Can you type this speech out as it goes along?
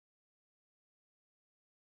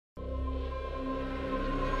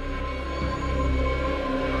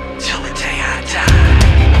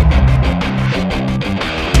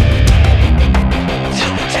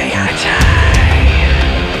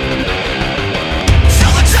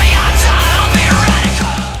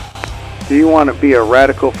Do you want to be a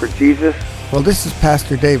radical for Jesus? Well, this is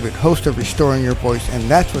Pastor David, host of Restoring Your Voice, and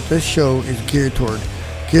that's what this show is geared toward.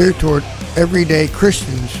 Geared toward everyday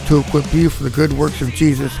Christians to equip you for the good works of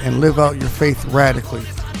Jesus and live out your faith radically.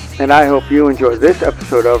 And I hope you enjoy this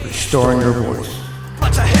episode of Restoring Your Voice.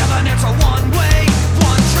 But to heaven it's a one-way,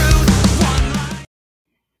 one truth, one life.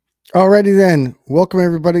 Alrighty then, welcome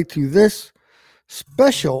everybody to this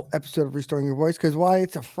special episode of Restoring Your Voice. Because why?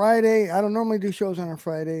 It's a Friday. I don't normally do shows on a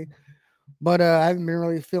Friday, but I haven't been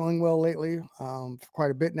really feeling well lately for quite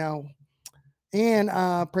a bit now. And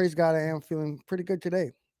praise God, I am feeling pretty good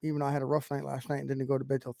today, even though I had a rough night last night and didn't go to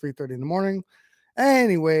bed till 3:30 in the morning.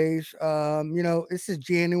 Anyways, this is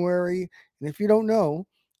January, and if you don't know,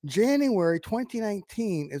 January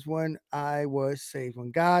 2019 is when I was saved, when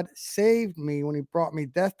God saved me, when he brought me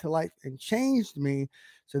death to life and changed me.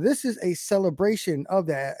 So this is a celebration of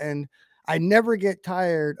that, and I never get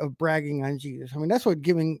tired of bragging on Jesus. I mean, that's what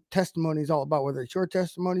giving testimony is all about, whether it's your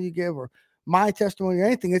testimony you give or my testimony or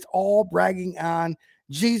anything. It's all bragging on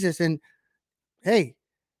Jesus. And hey,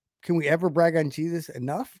 can we ever brag on Jesus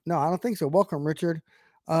enough? No, I don't think so. Welcome, Richard.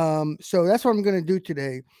 So that's what I'm going to do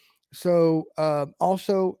today. So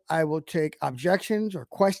also, I will take objections or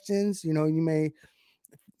questions. You know, you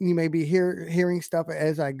may be hearing stuff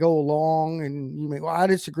as I go along, and you may, well, I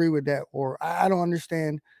disagree with that, or I don't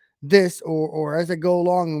understand this, or as I go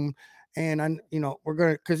along, and we're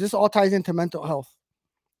gonna, because this all ties into mental health.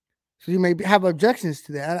 So you may have objections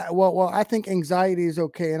to that. Well, I think anxiety is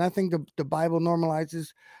okay, and I think the Bible normalizes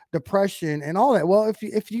depression and all that. Well,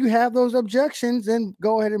 if you have those objections, then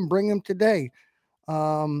go ahead and bring them today.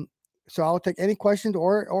 So I'll take any questions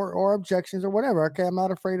or objections or whatever. Okay, I'm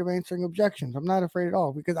not afraid of answering objections. I'm not afraid at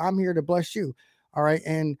all, because I'm here to bless you. All right,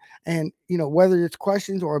 and whether it's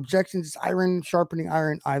questions or objections, it's iron sharpening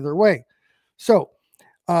iron either way. So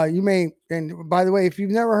you may, and by the way, if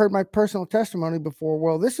you've never heard my personal testimony before,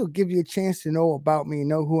 well, this will give you a chance to know about me,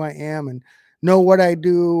 know who I am, and know what I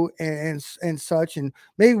do and such, and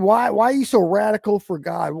maybe why are you so radical for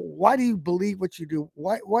God? Why do you believe what you do?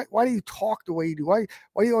 Why do you talk the way you do? Why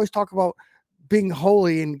do you always talk about being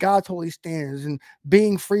holy and God's holy standards and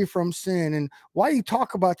being free from sin? And why do you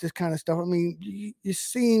talk about this kind of stuff? I mean, you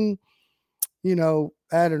seem, I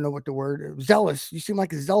don't know what the word, zealous. You seem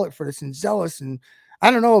like a zealot for this and zealous, and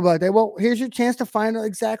I don't know about that. Well, here's your chance to find out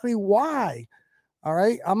exactly why. All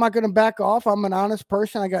right. I'm not going to back off. I'm an honest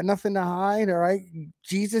person. I got nothing to hide. All right.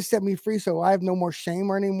 Jesus set me free, so I have no more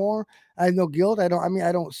shame or anymore. I have no guilt. I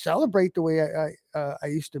don't celebrate the way I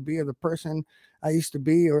used to be, or the person I used to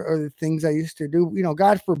be, or the things I used to do.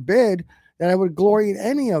 God forbid that I would glory in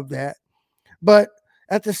any of that. But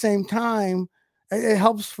at the same time, it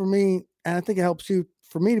helps for me, and I think it helps you,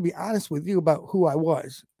 for me to be honest with you about who I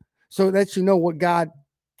was, so that you know what God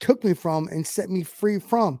took me from and set me free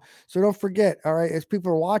from. So don't forget, all right, as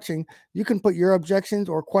people are watching, you can put your objections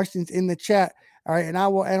or questions in the chat, all right, and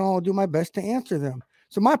I'll do my best to answer them.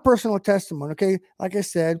 So my personal testimony, okay, like I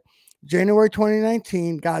said, January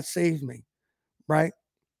 2019, God saved me, right?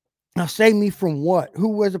 Now, save me from what? Who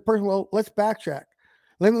was a person? Well, let's backtrack.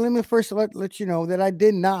 Let me first let you know that I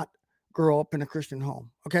did not grow up in a Christian home,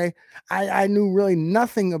 okay? I knew really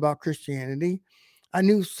nothing about Christianity. I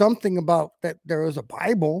knew something about that there was a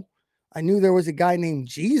Bible. I knew there was a guy named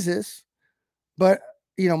Jesus, but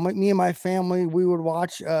me and my family, we would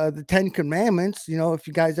watch the Ten Commandments. If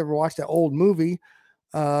you guys ever watched that old movie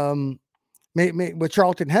with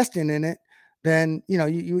Charlton Heston in it, then you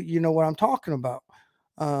know what I'm talking about.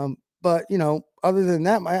 But other than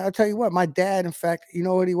that, I'll tell you what, my dad, in fact, you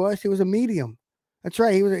know what he was? He was a medium. That's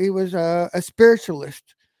right. He was a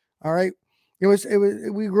spiritualist. All right.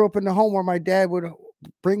 We grew up in the home where my dad would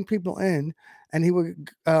bring people in, and he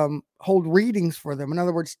would hold readings for them. In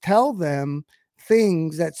other words, tell them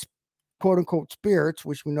things that quote unquote spirits,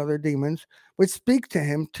 which we know they're demons, would speak to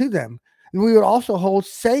them. And we would also hold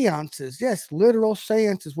seances. Yes, literal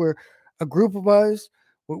seances, where a group of us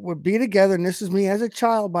would be together. And this is me as a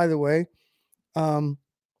child, by the way,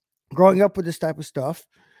 growing up with this type of stuff,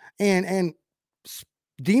 and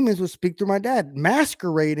demons would speak through my dad,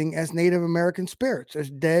 masquerading as Native American spirits,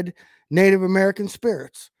 as dead Native American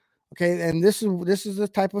spirits. Okay. And this is the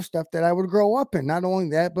type of stuff that I would grow up in. Not only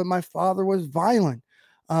that, but my father was violent.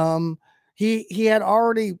 He had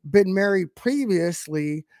already been married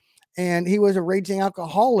previously, and he was a raging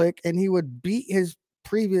alcoholic, and he would beat his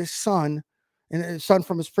previous son, and his son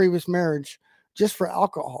from his previous marriage, just for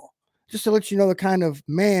alcohol, just to let you know the kind of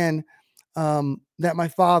man that my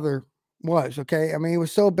father was. Okay. I mean, it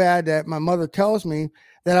was so bad that my mother tells me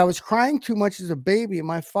that I was crying too much as a baby, and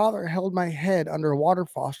my father held my head under a water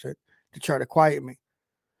faucet to try to quiet me.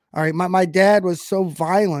 All right. My dad was so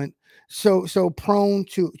violent, so prone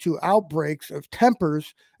to outbreaks of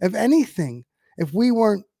tempers, of anything. If we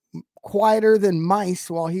weren't quieter than mice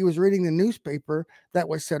while he was reading the newspaper, that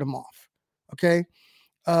would set him off. Okay.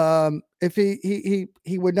 If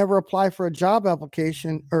he would never apply for a job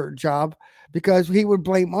application or job because he would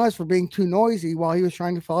blame us for being too noisy while he was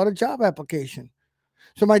trying to fill out a job application.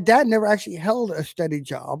 So my dad never actually held a steady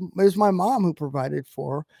job. It was my mom who provided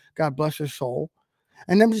for her, God bless her soul.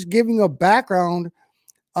 And I'm just giving a background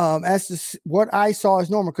as to what I saw as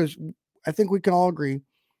normal, because I think we can all agree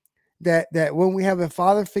that when we have a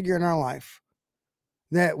father figure in our life,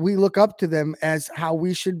 that we look up to them as how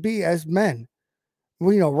we should be as men.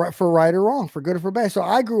 Well, for right or wrong, for good or for bad. So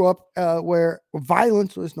I grew up where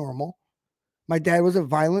violence was normal. My dad was a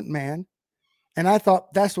violent man, and I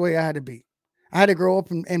thought that's the way I had to be. I had to grow up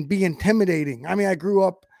and be intimidating. I mean, I grew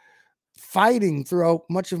up fighting throughout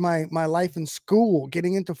much of my life in school,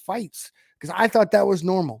 getting into fights because I thought that was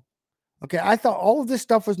normal. Okay, I thought all of this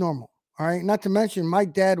stuff was normal. All right, not to mention my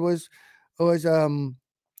dad was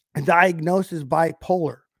diagnosed as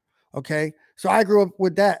bipolar. Okay, so I grew up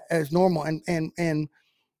with that as normal, and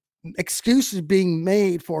excuses being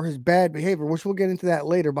made for his bad behavior, which we'll get into that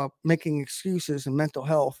later about making excuses and mental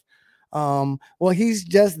health. Well, he's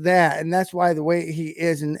just that, and that's why the way he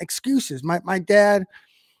is, and excuses. My dad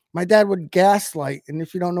would gaslight, and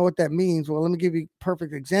if you don't know what that means, well, let me give you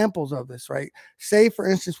perfect examples of this, right? Say, for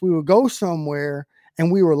instance, we would go somewhere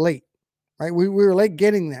and we were late, right? We were late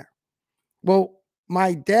getting there. Well,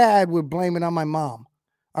 my dad would blame it on my mom.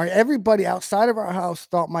 All right, everybody outside of our house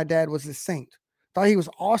thought my dad was a saint, thought he was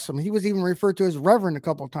awesome. He was even referred to as Reverend a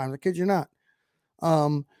couple of times. I kid you not.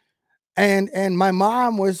 And my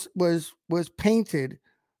mom was painted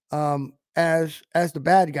as the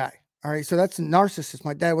bad guy. All right, so that's a narcissist.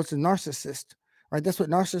 My dad was a narcissist. Right, that's what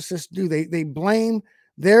narcissists do. They blame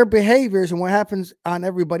their behaviors and what happens on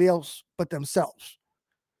everybody else but themselves.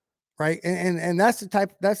 Right, and that's the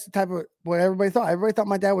type of what everybody thought. Everybody thought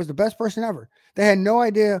my dad was the best person ever. They had no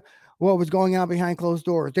idea what was going on behind closed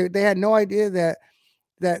doors. They had no idea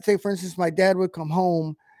that say, for instance, my dad would come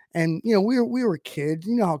home and we were kids.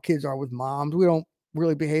 You know how kids are with moms. We don't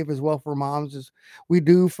really behave as well for moms as we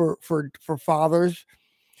do for fathers.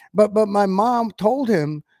 But my mom told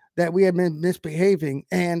him that we had been misbehaving,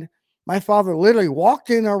 and my father literally walked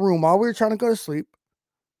in our room while we were trying to go to sleep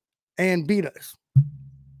and beat us.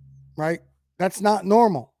 Right? That's not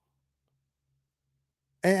normal.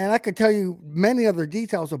 And I could tell you many other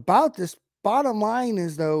details about this. Bottom line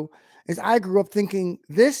is I grew up thinking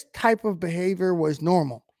this type of behavior was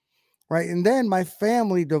normal. Right? And then my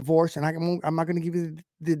family divorced, and I'm not going to give you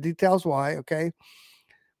the details why, okay?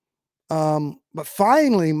 But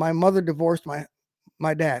finally, my mother divorced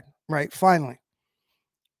my dad, right? Finally.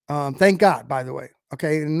 Thank God, by the way.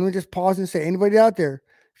 Okay. And let me just pause and say, anybody out there,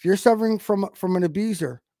 if you're suffering from an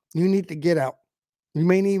abuser, you need to get out. You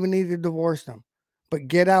may even need to divorce them, but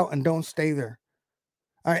get out and don't stay there.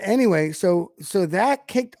 All right. Anyway, so that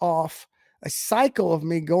kicked off a cycle of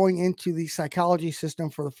me going into the psychology system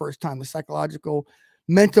for the first time, the psychological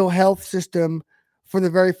mental health system for the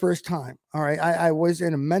very first time. All right. I was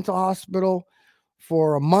in a mental hospital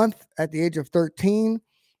for a month at the age of 13.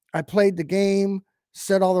 I played the game,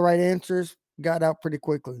 said all the right answers, got out pretty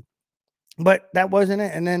quickly. But that wasn't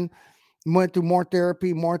it. And then went through more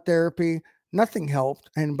therapy. Nothing helped.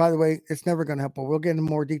 And by the way, it's never going to help, but we'll get into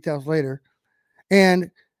more details later. And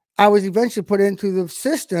I was eventually put into the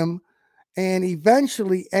system and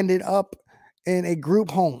eventually ended up in a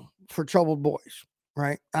group home for troubled boys.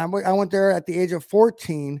 Right. I went there at the age of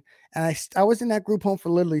 14, and I was in that group home for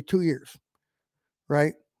literally 2 years.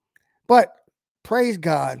 Right. But praise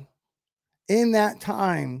God, in that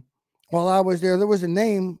time, while I was there was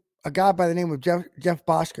a guy by the name of Jeff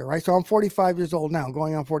Bosker. Right. So I'm 45 years old now,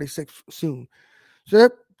 going on 46 soon. So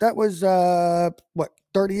that was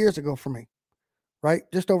 30 years ago for me. Right.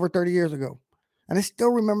 Just over 30 years ago. And I still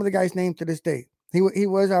remember the guy's name to this day. He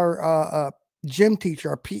was our gym teacher,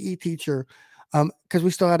 our PE teacher, because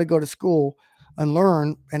we still had to go to school and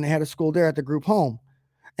learn, and they had a school there at the group home.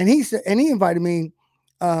 And he invited me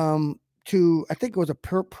to, I think it was a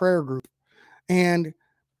prayer group. And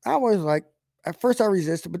I was like, at first I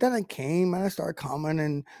resisted, but then I came and I started coming,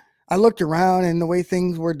 and I looked around and the way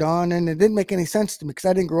things were done, and it didn't make any sense to me because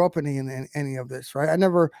I didn't grow up in any of this, right? I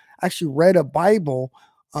never actually read a Bible.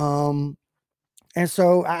 And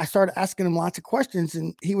so I started asking him lots of questions,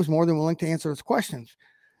 and he was more than willing to answer those questions.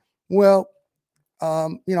 Well,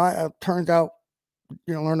 it turns out,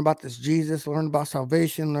 learn about this Jesus, learn about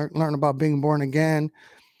salvation, learn about being born again.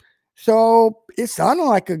 So it sounded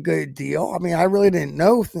like a good deal. I mean, I really didn't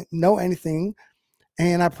know anything.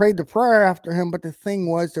 And I prayed the prayer after him, but the thing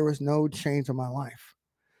was, there was no change in my life.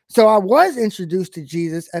 So I was introduced to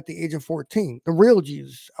Jesus at the age of 14, the real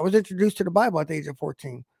Jesus. I was introduced to the Bible at the age of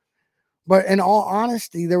 14. But in all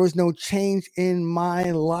honesty, there was no change in my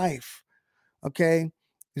life. Okay.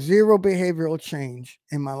 Zero behavioral change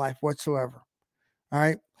in my life whatsoever. All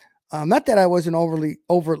right. Not that I was an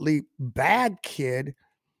overtly bad kid,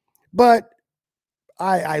 but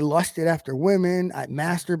I lusted after women. I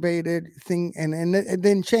masturbated, and it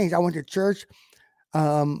didn't change. I went to church.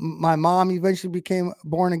 My mom eventually became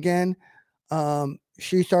born again.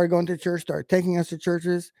 She started going to church, started taking us to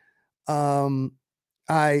churches.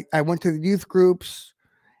 I went to the youth groups,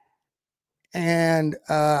 and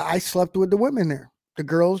I slept with the women there, the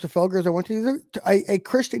girls, the fellow girls. I went to a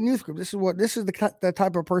Christian youth group. This is the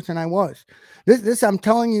type of person I was. This I'm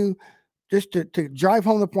telling you, just to drive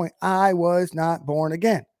home the point. I was not born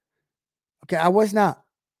again. Okay, I was not,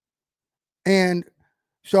 and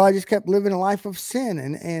so I just kept living a life of sin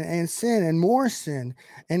and sin and more sin,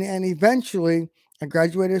 and eventually I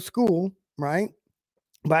graduated school. Right.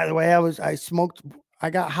 By the way, I smoked. I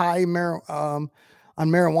got high on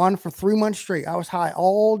marijuana for 3 months straight. I was high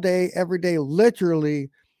all day, every day,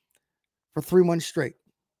 literally for 3 months straight.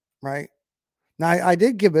 Right. Now I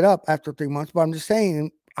did give it up after 3 months, but I'm just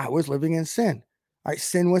saying I was living in sin. Right.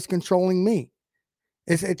 Sin was controlling me.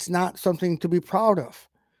 It's not something to be proud of.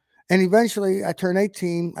 And eventually I turned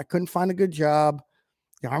 18. I couldn't find a good job.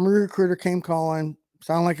 The Army recruiter came calling.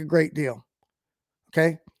 Sounded like a great deal.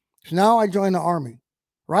 Okay. So now I join the Army.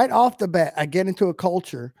 Right off the bat, I get into a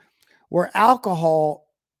culture where alcohol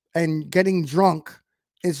and getting drunk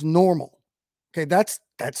is normal. Okay. That's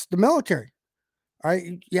the military. All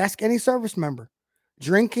right. You ask any service member,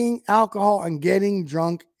 drinking alcohol and getting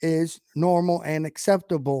drunk is normal and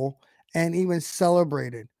acceptable and even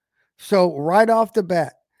celebrated. So right off the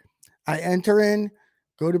bat, I enter in,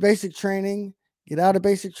 go to basic training, get out of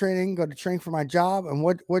basic training, go to train for my job. And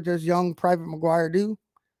what does young Private McGuire do?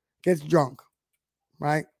 Gets drunk,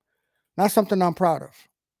 right? Not something I'm proud of,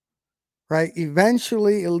 right?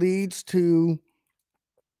 Eventually, it leads to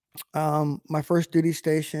my first duty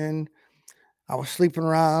station. I was sleeping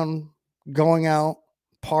around, going out,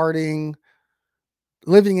 partying,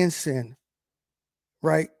 living in sin,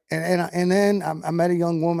 right? And then I met a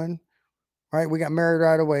young woman. Right, we got married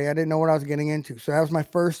right away. I didn't know what I was getting into, so that was my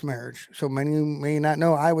first marriage. So many may not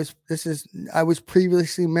know I was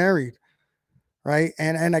previously married, right?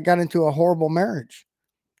 And I got into a horrible marriage,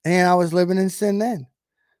 and I was living in sin then,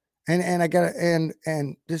 and I got and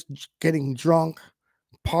just getting drunk,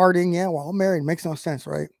 partying. Yeah, well, I'm married makes no sense,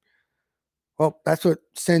 right? Well, that's what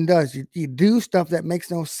sin does. You do stuff that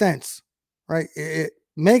makes no sense, right? It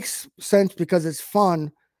makes sense because it's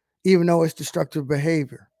fun, even though it's destructive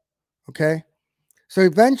behavior. Okay. So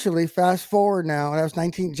eventually, fast forward now, that was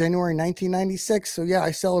January 1996. So yeah,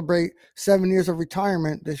 I celebrate 7 years of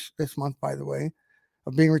retirement this month, by the way,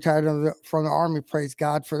 of being retired from the Army. Praise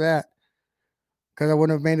God for that, because I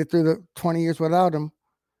wouldn't have made it through the 20 years without him.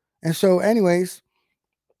 And so, anyways,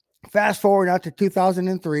 fast forward out to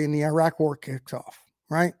 2003, and the Iraq War kicks off.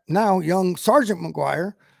 Right now, young Sergeant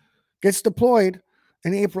McGuire gets deployed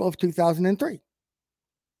in April of 2003.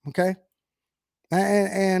 Okay.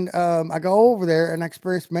 And I go over there and I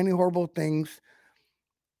experience many horrible things.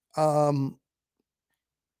 Getting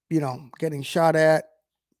shot at,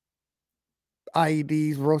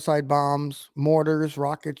 IEDs, roadside bombs, mortars,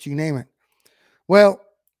 rockets, you name it. Well,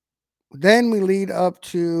 then we lead up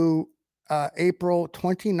to April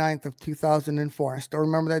 29th of 2004. I still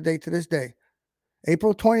remember that date to this day.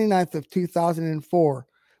 April 29th of 2004.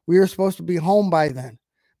 We were supposed to be home by then,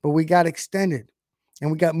 but we got extended. And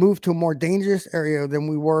we got moved to a more dangerous area than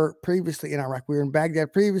we were previously in Iraq. We were in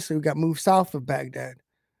Baghdad previously. We got moved south of Baghdad.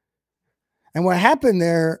 And what happened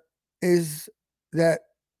there is that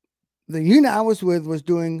the unit I was with was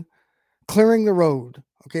clearing the road.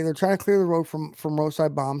 Okay, they're trying to clear the road from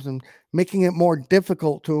roadside bombs and making it more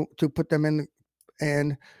difficult to put them in.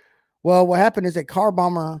 And well, what happened is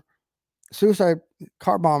suicide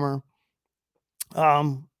car bomber,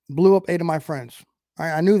 blew up 8 of my friends.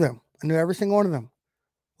 I knew them. I knew every single one of them.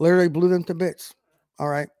 Literally blew them to bits. All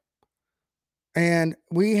right. And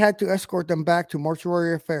we had to escort them back to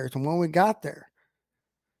mortuary affairs. And when we got there,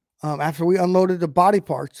 after we unloaded the body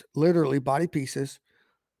parts, literally body pieces,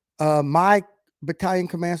 my battalion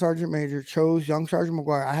command sergeant major chose young Sergeant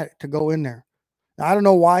McGuire. I had to go in there. Now, I don't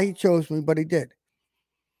know why he chose me, but he did.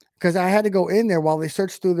 Because I had to go in there while they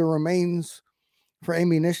searched through the remains for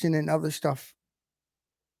ammunition and other stuff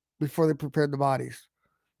before they prepared the bodies.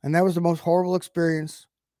 And that was the most horrible experience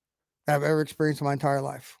I've ever experienced in my entire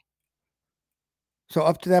life. So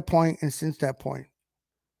up to that point and since that point,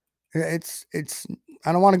 It's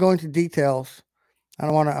I don't want to go into details. I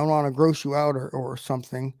don't want to gross you out or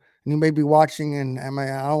something. And you may be watching and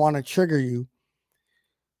I don't want to trigger you.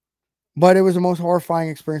 But it was the most horrifying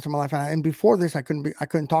experience of my life. And before this, I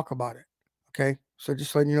couldn't talk about it. Okay. So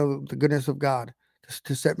just letting you know the goodness of God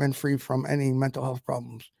to set men free from any mental health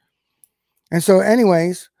problems. And so,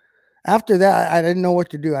 anyways, after that, I didn't know what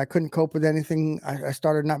to do. I couldn't cope with anything. I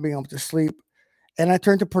started not being able to sleep. And I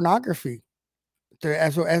turned to pornography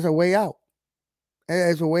as a way out,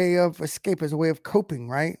 as a way of escape, as a way of coping,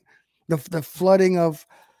 right? The flooding of,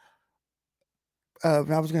 I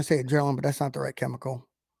was going to say adrenaline, but that's not the right chemical.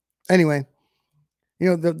 Anyway,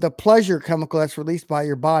 the pleasure chemical that's released by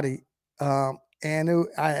your body, and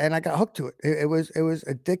I got hooked to it. It was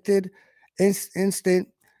addicted, instant,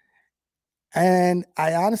 and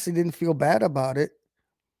I honestly didn't feel bad about it.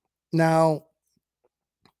 Now,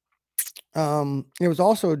 it was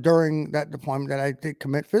also during that deployment that I did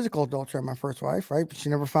commit physical adultery on my first wife, right? But she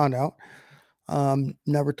never found out.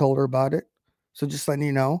 Never told her about it. So just letting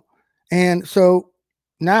you know. And so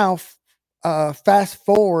now, fast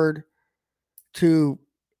forward to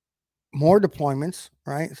more deployments,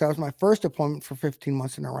 right? So that was my first deployment for 15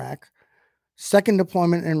 months in Iraq, second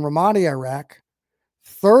deployment in Ramadi, Iraq,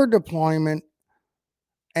 third deployment,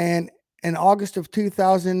 and in August of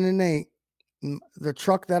 2008, the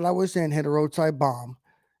truck that I was in hit a roadside bomb,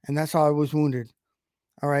 and that's how I was wounded.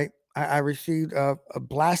 All right. I received a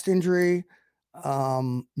blast injury,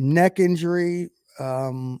 neck injury.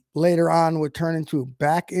 Later on, would turn into a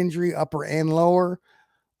back injury, upper and lower.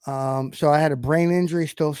 So I had a brain injury,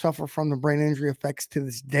 still suffer from the brain injury effects to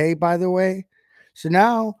this day, by the way. So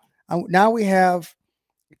now we have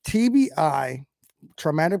TBI,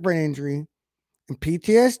 traumatic brain injury, and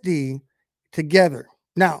PTSD together.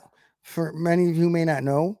 Now, for many of you who may not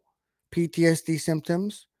know, PTSD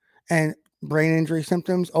symptoms and brain injury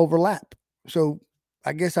symptoms overlap. So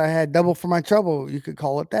I guess I had double for my trouble. You could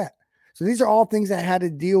call it that. So these are all things I had to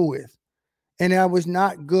deal with, and I was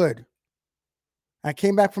not good. I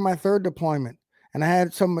came back from my third deployment, and I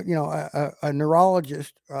had a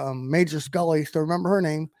neurologist, Major Scully, still remember her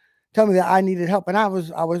name, tell me that I needed help, and I was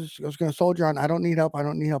going to soldier on. I don't need help. I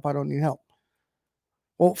don't need help. I don't need help.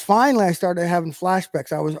 Well, finally, I started having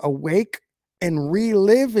flashbacks. I was awake and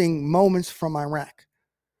reliving moments from Iraq.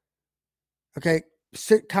 Okay,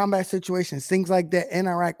 combat situations, things like that in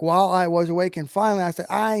Iraq while I was awake, and finally, I said,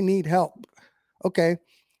 I need help. Okay,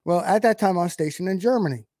 well, at that time, I was stationed in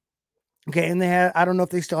Germany. Okay, and they had, I don't know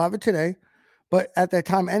if they still have it today, but at that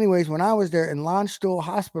time, anyways, when I was there in Landstuhl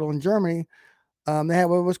Hospital in Germany, they had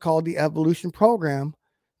what was called the Evolution Program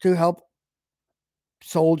to help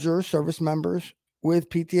soldiers, service members with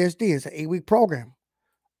PTSD. It's an 8-week program.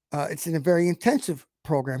 It's in a very intensive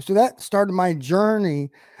program. So that started my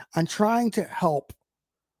journey on trying to help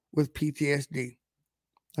with PTSD.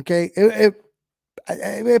 Okay,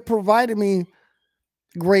 it provided me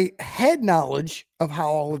great head knowledge of how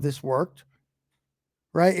all of this worked.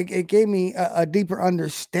 Right, it gave me a deeper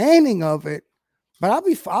understanding of it, but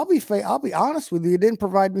I'll be honest with you, it didn't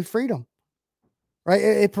provide me freedom. Right,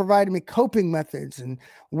 it provided me coping methods and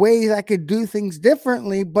ways I could do things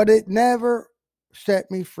differently, but it never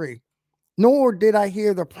set me free. Nor did I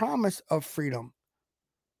hear the promise of freedom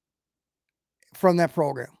from that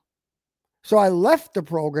program. So I left the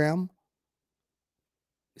program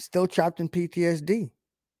still trapped in PTSD.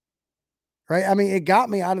 Right, I mean, it got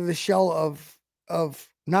me out of the shell of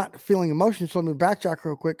not feeling emotions. So let me backtrack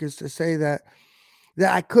real quick, is to say that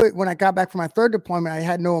I could, when I got back from my third deployment, I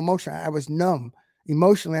had no emotion. I was numb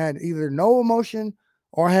emotionally. I had either no emotion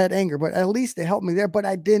or I had anger, but at least it helped me there. But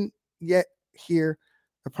I didn't yet hear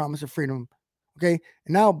the promise of freedom. Okay,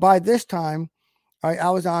 and now by this time, I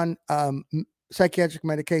was on psychiatric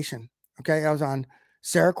medication. Okay, I was on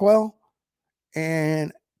Seroquel,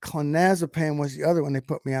 and clonazepam was the other one they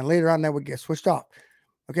put me on. Later on, that would get switched off.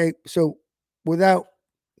 Okay, so without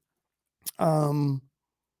going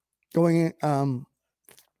in,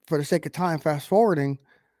 for the sake of time, fast forwarding.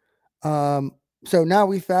 So now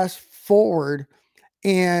we fast forward,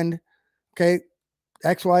 and okay,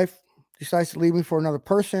 ex-wife decides to leave me for another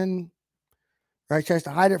person. Right, tries to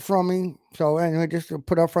hide it from me. So anyway, just to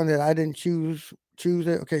put up front that I didn't choose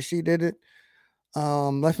it. Okay, she did it.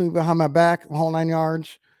 Left me behind my back, the whole 9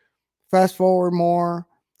 yards. Fast forward more,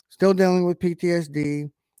 still dealing with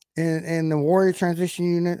PTSD. In the Warrior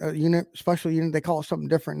Transition Unit, special unit, they call it something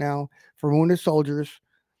different now for wounded soldiers.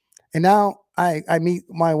 And now I meet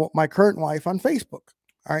my current wife on Facebook,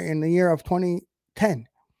 all right, in the year of 2010,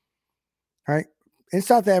 all right, in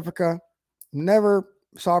South Africa. Never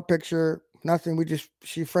saw a picture, nothing.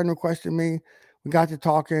 She friend requested me. We got to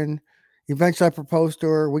talking. Eventually, I proposed to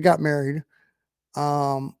her. We got married.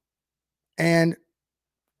 And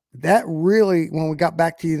that really, when we got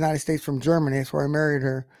back to the United States from Germany, that's where I married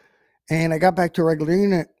her. And I got back to a regular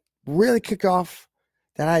unit, really kicked off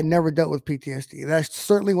that I had never dealt with PTSD. That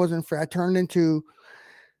certainly wasn't fair. I turned into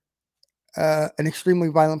an extremely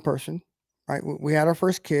violent person, right? We had our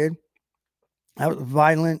first kid. I was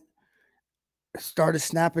violent, started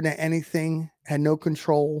snapping at anything, had no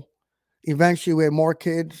control. Eventually, we had more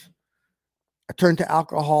kids. I turned to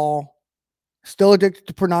alcohol, still addicted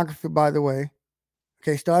to pornography, by the way.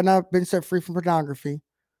 Okay, still had not been set free from pornography,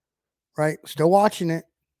 right? Still watching it,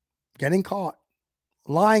 getting caught,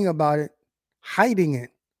 lying about it, hiding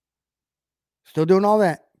it, still doing all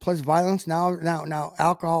that. Plus violence. Now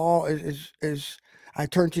alcohol is I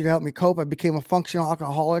turned to help me cope. I became a functional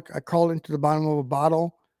alcoholic. I crawled into the bottom of a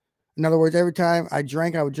bottle. In other words, every time I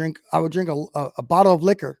drank, I would drink a bottle of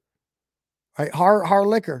liquor, right? Hard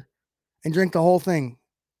liquor, and drink the whole thing,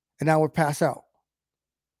 and I would pass out.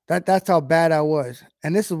 That's how bad I was.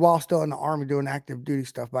 And this is while still in the Army doing active duty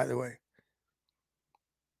stuff, by the way.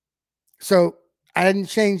 So I hadn't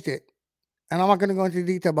changed it. And I'm not going to go into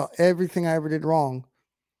detail about everything I ever did wrong,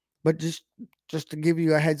 but just to give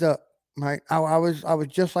you a heads up, right? I was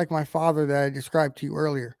just like my father that I described to you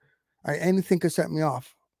earlier. Right? Anything could set me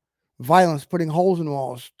off. Violence, putting holes in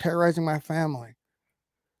walls, terrorizing my family.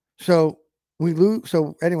 So we lose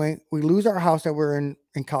our house that we're in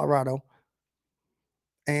Colorado.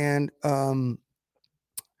 And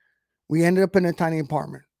we ended up in a tiny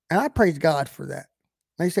apartment. And I praise God for that.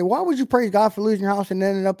 And they say, why would you praise God for losing your house and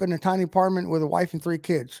ended up in a tiny apartment with a wife and 3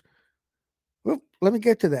 kids? Well, let me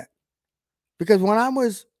get to that. Because when I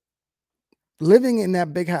was living in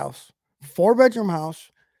that big house, 4-bedroom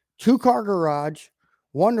house, 2-car garage,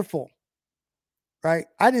 wonderful, right?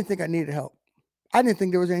 I didn't think I needed help. I didn't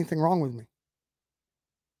think there was anything wrong with me.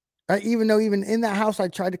 Right? Even though even in that house, I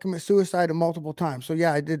tried to commit suicide multiple times. So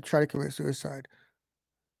yeah, I did try to commit suicide.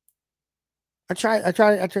 I tried,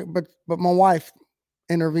 but my wife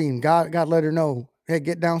intervened. God let her know, hey,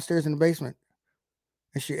 get downstairs in the basement.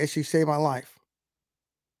 And she saved my life.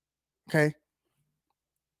 Okay.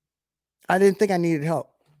 I didn't think I needed help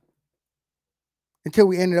until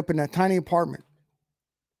we ended up in that tiny apartment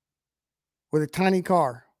with a tiny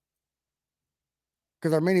car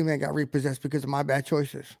because our minivan got repossessed because of my bad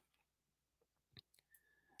choices.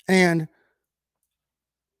 And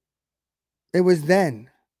it was then.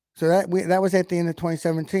 So that was at the end of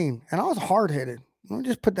 2017. And I was hard-headed. Let me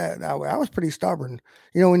just put that way. I was pretty stubborn.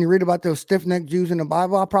 You know, when you read about those stiff-necked Jews in the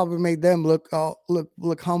Bible, I probably made them look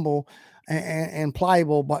humble and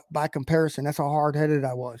pliable by comparison. That's how hard-headed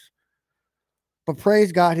I was. But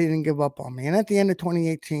praise God, he didn't give up on me. And at the end of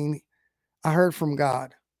 2018, I heard from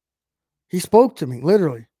God. He spoke to me,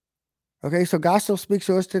 literally. Okay, so God still speaks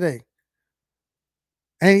to us today.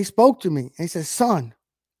 And he spoke to me. And he says, son,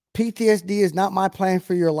 PTSD is not my plan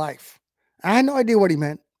for your life. I had no idea what he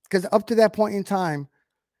meant because up to that point in time,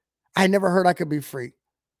 I never heard I could be free.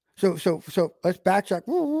 So let's backtrack.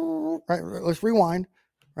 Right, let's rewind.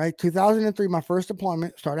 Right, 2003, my first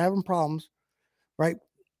deployment, started having problems. Right,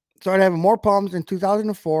 started having more problems in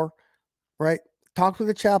 2004. Right, talked with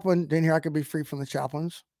the chaplain. Didn't hear I could be free from the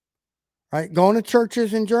chaplains. Right, going to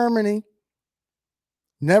churches in Germany.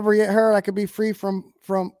 Never yet heard I could be free from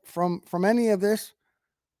any of this,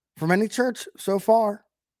 from any church so far.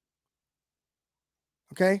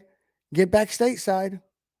 Okay, get back stateside.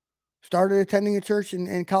 Started attending a church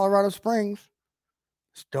in Colorado Springs.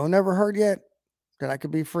 Still never heard yet that I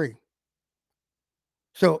could be free.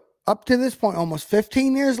 So up to this point, almost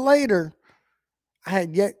 15 years later, I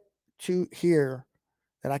had yet to hear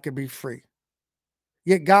that I could be free.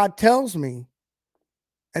 Yet God tells me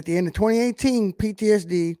at the end of 2018,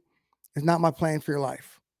 PTSD is not my plan for your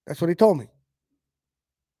life. That's what he told me.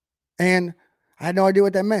 And I had no idea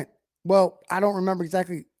what that meant. Well, I don't remember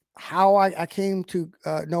exactly how I came to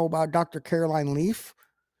know about Dr. Caroline Leaf,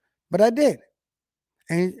 but I did.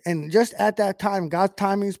 And just at that time, God's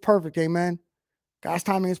timing is perfect. Amen. God's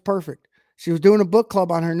timing is perfect. She was doing a book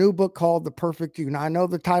club on her new book called The Perfect You. Now, I know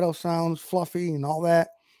the title sounds fluffy and all that,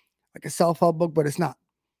 like a self-help book, but it's not.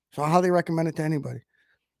 So I highly recommend it to anybody.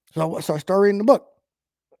 So I started reading the book.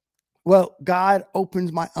 Well, God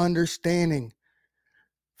opens my understanding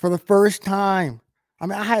for the first time. I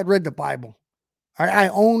mean, I had read the Bible. I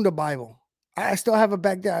owned a Bible. I still have it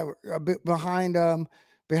back there a bit behind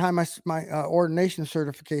my ordination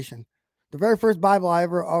certification. The very first Bible I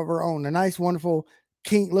ever owned. A nice, wonderful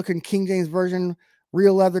looking King James version,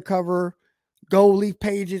 real leather cover, gold leaf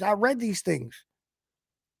pages. I read these things.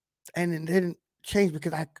 And it didn't change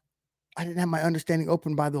because I didn't have my understanding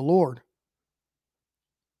opened by the Lord.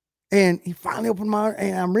 And he finally opened my,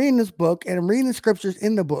 and I'm reading this book, and I'm reading the scriptures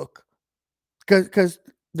in the book, because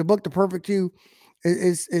the book, The Perfect You,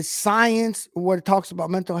 is science, what it talks about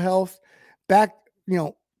mental health, back,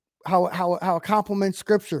 how it complements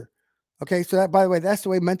scripture. Okay, so that, by the way, that's the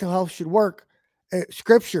way mental health should work.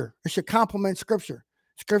 Scripture, it should complement scripture.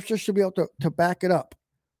 Scripture should be able to back it up.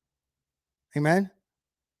 Amen.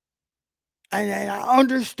 And I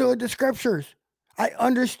understood the scriptures. I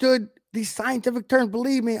understood these scientific terms.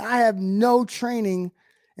 Believe me, I have no training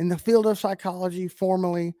in the field of psychology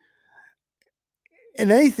formally,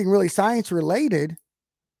 in anything really science related,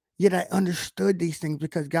 yet I understood these things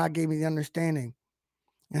because God gave me the understanding.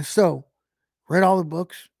 And so, read all the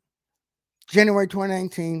books. January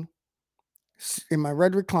 2019, in my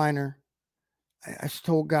red recliner, I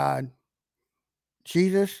told God,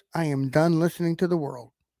 Jesus, I am done listening to the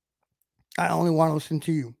world. I only want to listen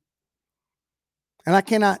to you. And I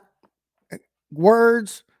cannot,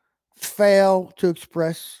 words fail to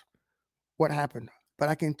express what happened. But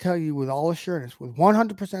I can tell you with all assurance, with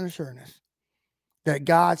 100% assurance, that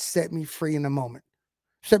God set me free in a moment.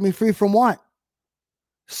 Set me free from what?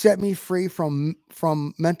 Set me free from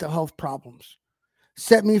mental health problems.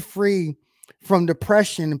 Set me free from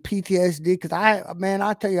depression and PTSD. Because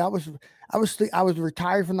I tell you, I was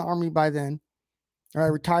retired from the Army by then. I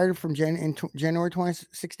retired from January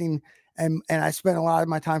 2016, and I spent a lot of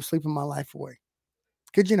my time sleeping my life away.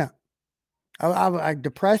 Could you not? I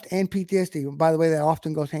depressed and PTSD. By the way, that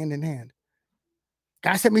often goes hand in hand.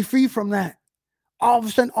 God set me free from that. All of a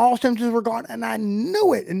sudden, all symptoms were gone, and I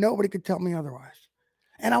knew it, and nobody could tell me otherwise.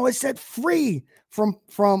 And I was set free from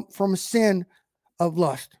a sin of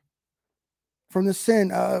lust, from the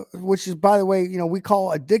sin, which is, by the way, we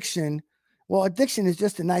call addiction. Well, addiction is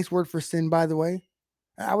just a nice word for sin, by the way.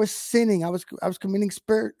 I was sinning. I was committing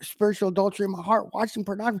spiritual adultery in my heart, watching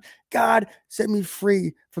pornography. God set me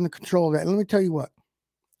free from the control of that. And let me tell you what.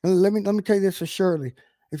 Let me tell you this assuredly.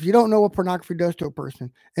 If you don't know what pornography does to a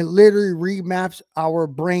person, it literally remaps our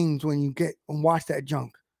brains when you get and watch that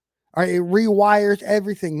junk. All right, it rewires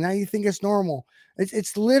everything. Now you think it's normal.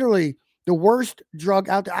 It's literally the worst drug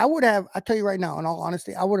out there. I tell you right now, in all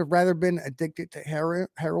honesty, I would have rather been addicted to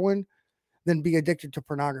heroin than be addicted to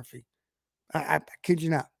pornography. I kid you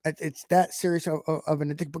not. It's that serious of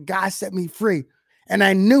an addiction. But God set me free, and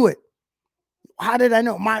I knew it. How did I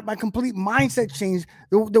know? My complete mindset changed.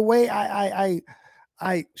 The way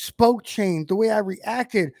I spoke changed. The way I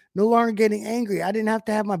reacted, no longer getting angry. I didn't have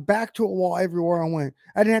to have my back to a wall everywhere I went.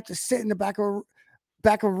 I didn't have to sit in the back of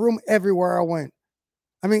a room everywhere I went.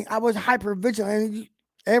 I mean, I was hyper vigilant.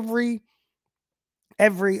 Every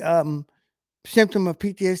symptom of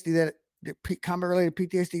PTSD that combat related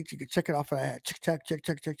PTSD, you could check it off. I had check.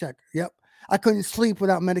 Yep. I couldn't sleep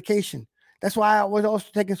without medication. That's why I was also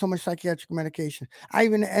taking so much psychiatric medication. I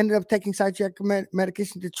even ended up taking psychiatric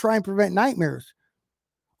medication to try and prevent nightmares.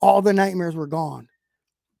 All the nightmares were gone.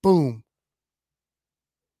 Boom.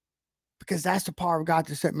 Because that's the power of God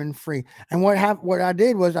to set men free. And what I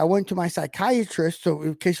did was I went to my psychiatrist. So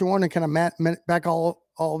in case you're wondering, can I back all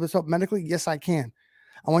of this up medically? Yes, I can.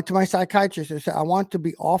 I went to my psychiatrist and said, I want to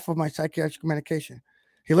be off of my psychiatric medication.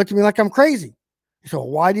 He looked at me like I'm crazy. He said,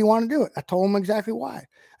 well, why do you want to do it? I told him exactly why.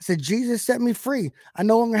 I said, Jesus set me free. I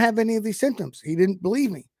no longer have any of these symptoms. He didn't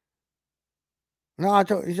believe me. No,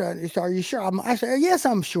 he said, are you sure? I said, yes,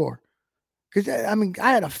 I'm sure. Because,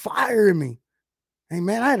 I had a fire in me. Hey,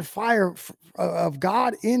 man, I had a fire of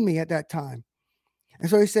God in me at that time. And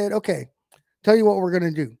so he said, okay, tell you what we're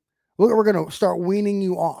going to do. We're going to start weaning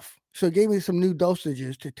you off. So he gave me some new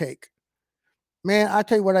dosages to take. Man, I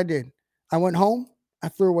tell you what I did. I went home. I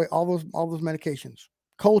threw away all those medications.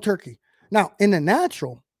 Cold turkey. Now, in the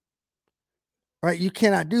natural, right, you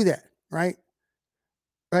cannot do that, right?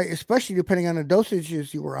 Right, especially depending on the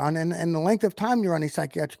dosages you were on and the length of time you're on these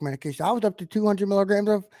psychiatric medications. I was up to 200 milligrams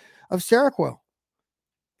of Seroquel.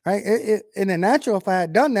 Right, in the natural, if I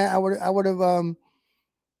had done that, I would have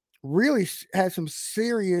really had some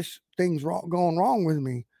serious things going wrong with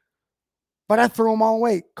me. But I threw them all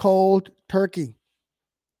away, cold turkey.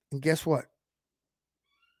 And guess what?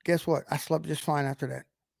 I slept just fine after that.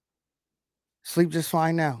 Sleep just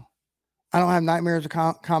fine now. I don't have nightmares of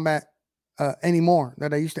combat anymore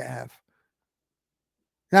that I used to have.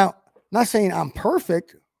 Now, not saying I'm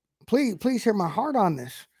perfect. Please hear my heart on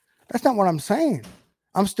this. That's not what I'm saying.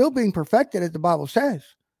 I'm still being perfected, as the Bible says.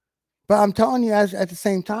 But I'm telling you, at the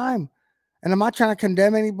same time, and I'm not trying to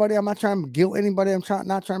condemn anybody. I'm not trying to guilt anybody. I'm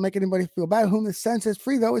not trying to make anybody feel bad. Whom the Son sets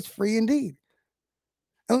free, though, is free indeed.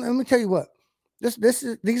 And let me tell you what.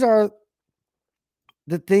 These are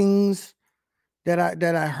the things that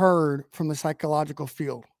I heard from the psychological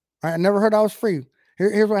field. I never heard I was free.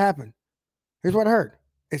 Here's what happened. Here's what I heard.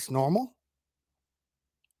 It's normal,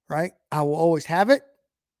 right? I will always have it.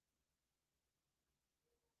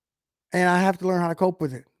 And I have to learn how to cope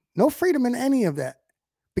with it. No freedom in any of that.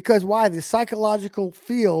 Because why? The psychological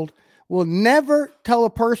field will never tell a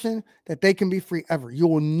person that they can be free ever. You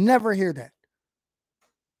will never hear that.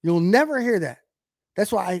 You'll never hear that.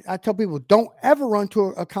 That's why I tell people, don't ever run to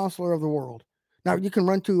a counselor of the world. Now, you can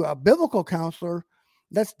run to a biblical counselor.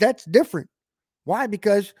 That's different. Why?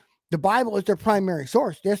 Because the Bible is their primary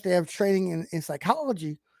source. Yes, they have training in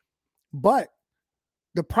psychology, but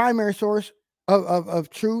the primary source of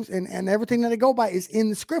truth and everything that they go by is in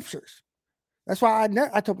the scriptures. That's why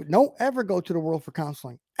I tell people, don't ever go to the world for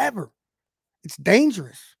counseling, ever. It's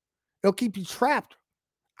dangerous. It'll keep you trapped.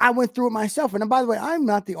 I went through it myself. And by the way, I'm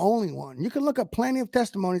not the only one. You can look up plenty of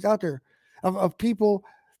testimonies out there of people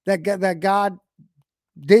that God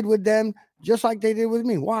did with them just like they did with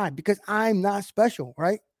me. Why? Because I'm not special,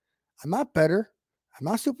 right? I'm not better. I'm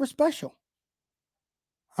not super special.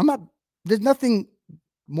 There's nothing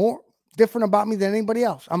more different about me than anybody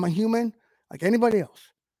else. I'm a human like anybody else,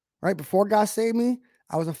 right? Before God saved me,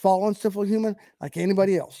 I was a fallen, sinful human like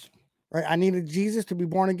anybody else, right? I needed Jesus to be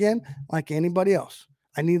born again like anybody else.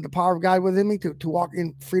 I needed the power of God within me to walk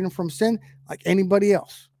in freedom from sin like anybody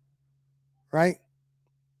else, right?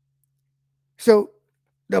 So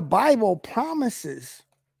the Bible promises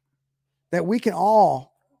that we can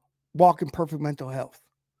all walk in perfect mental health.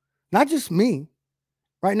 Not just me,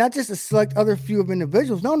 right? Not just a select other few of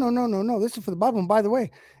individuals. No. This is for the Bible. And by the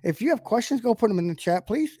way, if you have questions, go put them in the chat,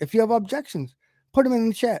 please. If you have objections, put them in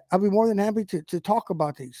the chat. I'll be more than happy to talk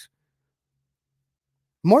about these.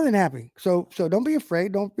 More than happy. So don't be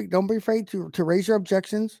afraid. Don't be afraid to raise your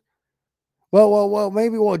objections.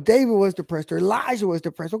 Maybe David was depressed or Elijah was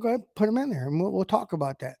depressed. Okay, put them in there and we'll talk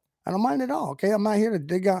about that. I don't mind at all. Okay, I'm not here to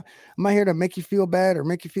dig out. I'm not here to make you feel bad or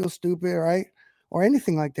make you feel stupid, right? Or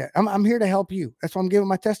anything like that. I'm here to help you. That's why I'm giving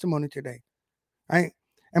my testimony today, right?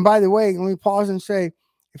 And by the way, let me pause and say,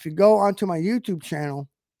 if you go onto my YouTube channel,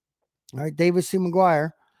 all right, David C.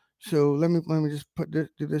 McGuire. So let me just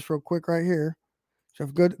do this real quick right here. So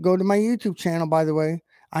if go to my YouTube channel, by the way,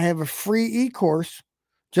 I have a free e-course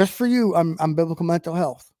just for you on biblical mental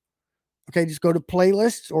health. Okay, just go to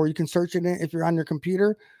playlists, or you can search it if you're on your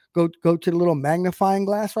computer. Go to the little magnifying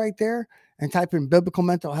glass right there and type in biblical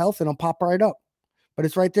mental health, and it'll pop right up. But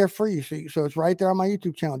it's right there for you. So it's right there on my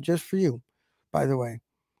YouTube channel just for you, by the way.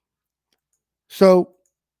 So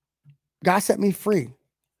God set me free.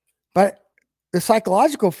 But the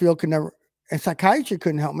psychological field could never, and psychiatry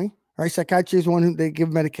couldn't help me, right? Psychiatry is one who they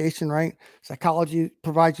give medication, right? Psychology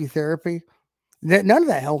provides you therapy. None of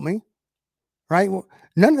that helped me, right?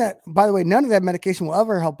 None of that, by the way, none of that medication will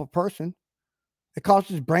ever help a person. It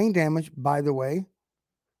causes brain damage, by the way.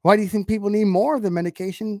 Why do you think people need more of the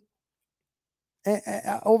medication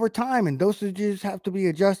over time? And dosages have to be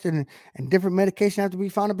adjusted and different medication have to be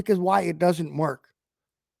found out because why? It doesn't work.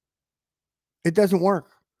 It doesn't work.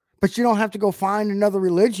 But you don't have to go find another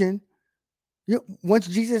religion. Once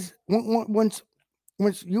you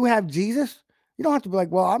have Jesus, you don't have to be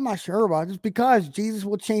like, well, I'm not sure about this, because Jesus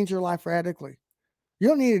will change your life radically. You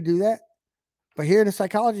don't need to do that. But here in the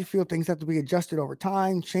psychology field, things have to be adjusted over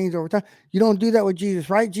time, changed over time. You don't do that with Jesus,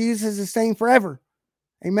 right? Jesus is the same forever.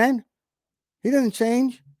 Amen. He doesn't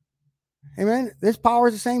change. Amen. This power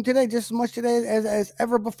is the same today, just as much today as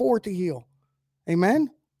ever before to heal. Amen.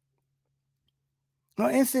 No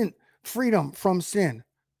instant freedom from sin.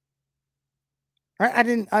 Right? I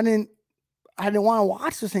didn't want to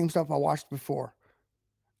watch the same stuff I watched before.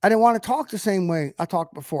 I didn't want to talk the same way I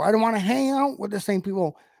talked before. I didn't want to hang out with the same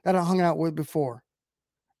people that I hung out with before.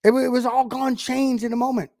 It was all gone, changed in a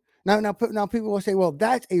moment. Now people will say, well,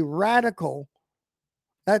 that's a radical.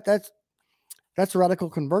 That's a radical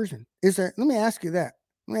conversion. Is there? Let me ask you that.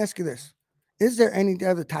 Let me ask you this: is there any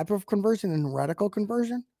other type of conversion than radical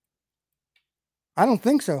conversion? I don't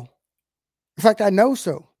think so. In fact, I know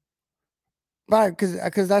so. Why?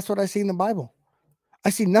 Because that's what I see in the Bible. I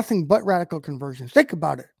see nothing but radical conversions. Think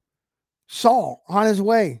about it. Saul on his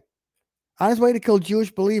way to kill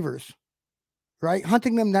Jewish believers, right?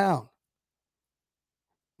 Hunting them down.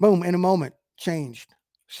 Boom, in a moment, changed,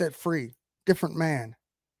 set free, different man.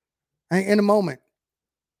 And in a moment,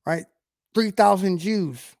 right? 3,000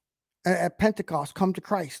 Jews at Pentecost come to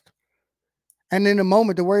Christ. And in a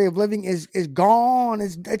moment, the way of living is gone.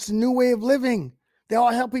 It's a new way of living. They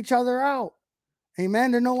all help each other out.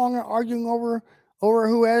 Amen. They're no longer arguing over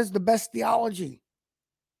who has the best theology.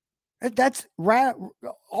 That's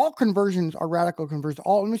all conversions are radical conversions.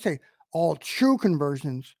 All true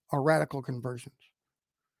conversions are radical conversions.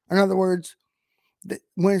 In other words,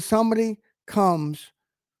 when somebody comes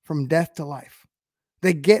from death to life.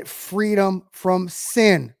 They get freedom from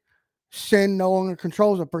sin. Sin no longer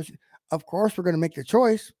controls a person. Of course, we're going to make the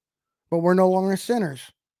choice, but we're no longer sinners.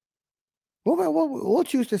 We'll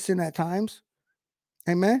choose to sin at times.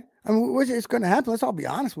 Amen. I mean, it's going to happen. Let's all be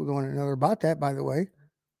honest with one another about that, by the way.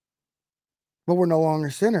 But we're no longer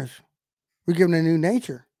sinners. We're given a new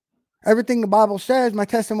nature. Everything the Bible says, my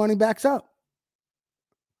testimony backs up.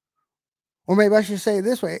 Or maybe I should say it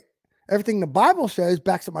this way. Everything the Bible says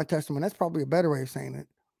backs up my testimony. That's probably a better way of saying it.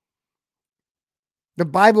 The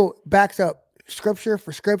Bible backs up scripture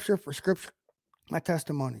for scripture for scripture, my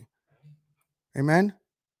testimony. Amen.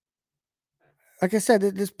 Like I said,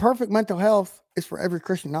 this perfect mental health is for every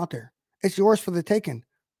Christian out there. It's yours for the taking.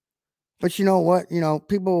 But you know what?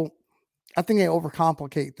 People, I think they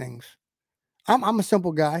overcomplicate things. I'm a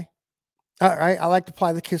simple guy. All right. I like to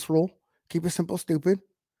apply the KISS rule. Keep it simple, stupid.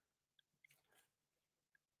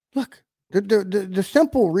 Look, the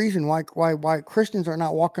simple reason why Christians are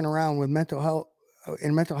not walking around with mental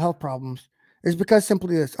health problems is because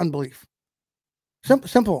simply this unbelief.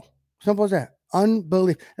 Simple as that.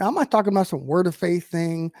 Unbelief. Now I'm not talking about some word of faith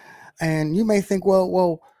thing, and you may think,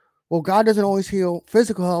 well, God doesn't always heal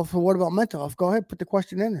physical health. So what about mental health? Go ahead, put the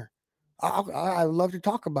question in there. I'd love to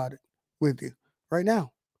talk about it with you right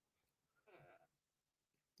now.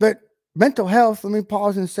 But mental health, let me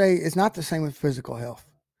pause and say, is not the same as physical health.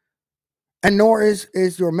 And nor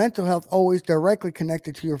is your mental health always directly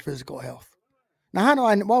connected to your physical health. Now,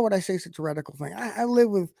 why would I say such a radical thing? I live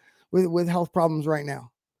with health problems right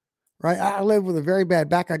now, right? I live with a very bad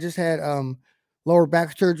back. I just had lower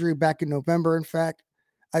back surgery back in November. In fact,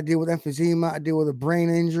 I deal with emphysema. I deal with a brain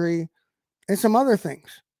injury and some other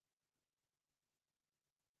things.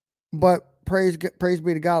 But praise be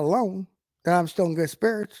to God alone that I'm still in good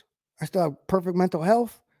spirits. I still have perfect mental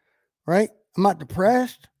health, right? I'm not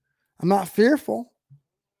depressed. I'm not fearful.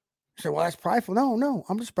 You say, well, that's prideful. No.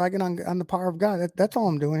 I'm just bragging on the power of God. That's all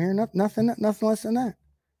I'm doing here. Nothing less than that.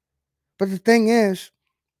 But the thing is,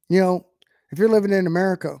 if you're living in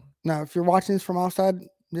America, now, if you're watching this from outside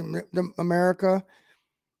America,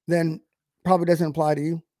 then probably doesn't apply to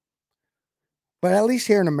you. But at least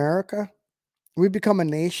here in America, we've become a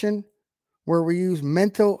nation where we use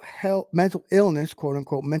mental illness, quote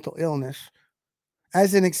unquote, mental illness,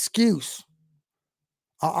 as an excuse.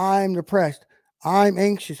 I'm depressed. I'm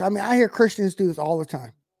anxious. I mean, I hear Christians do this all the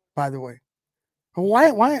time, by the way.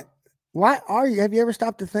 Why are you? Have you ever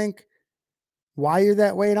stopped to think why you're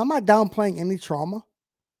that way? And I'm not downplaying any trauma,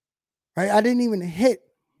 right? I didn't even hit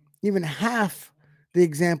half the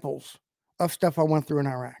examples of stuff I went through in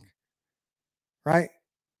Iraq, right?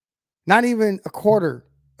 Not even a quarter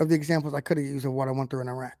of the examples I could have used of what I went through in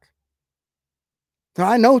Iraq. So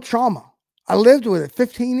I know trauma. I lived with it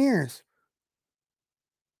 15 years.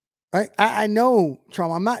 Right? I know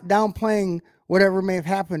trauma. I'm not downplaying whatever may have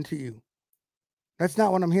happened to you. That's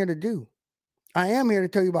not what I'm here to do. I am here to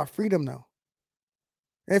tell you about freedom, though.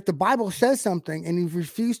 If the Bible says something and you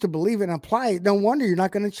refuse to believe it and apply it, no wonder you're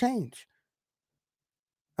not going to change.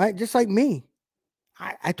 Right? Just like me.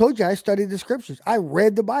 I told you I studied the scriptures. I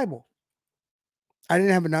read the Bible. I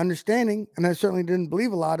didn't have an understanding, and I certainly didn't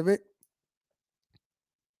believe a lot of it.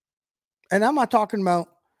 And I'm not talking about,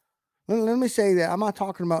 let me say that, I'm not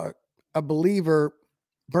talking about a believer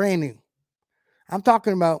brand new. I'm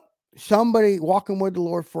talking about somebody walking with the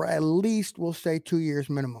Lord for at least, we'll say, 2 years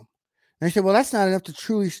minimum. And they say, well, that's not enough to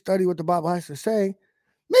truly study what the Bible has to say.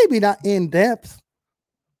 Maybe not in depth.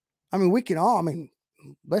 I mean,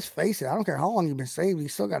 let's face it. I don't care how long you've been saved. You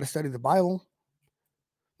still got to study the Bible.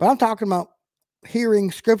 But I'm talking about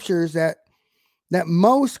hearing scriptures that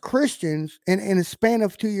most Christians in a span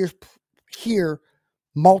of 2 years hear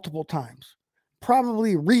multiple times.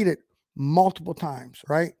 Probably read it multiple times,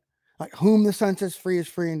 right? Like, whom the Son sets free is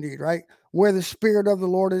free indeed, right? Where the Spirit of the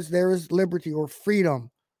Lord is, there is liberty or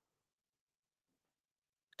freedom.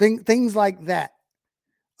 Things like that.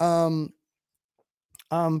 The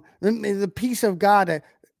peace of God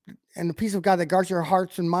and the peace of God that guards your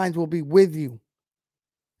hearts and minds will be with you.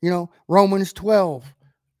 Romans 12.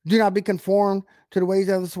 Do not be conformed to the ways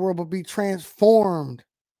of this world, but be transformed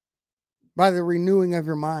by the renewing of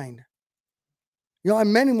your mind.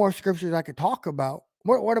 And many more scriptures I could talk about.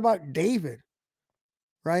 What about David?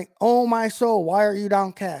 Right? Oh, my soul, why are you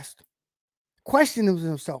downcast? Questioning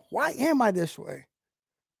himself. Why am I this way?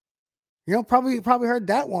 Probably heard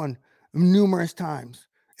that one numerous times.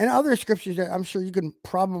 And other scriptures that I'm sure you can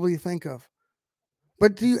probably think of.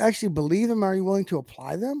 But do you actually believe them? Are you willing to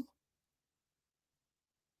apply them?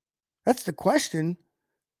 That's the question.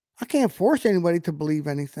 I can't force anybody to believe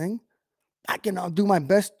anything. I can do my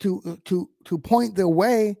best to point the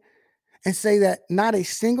way and say that not a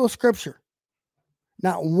single scripture,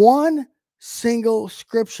 not one single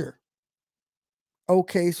scripture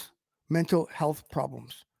okays mental health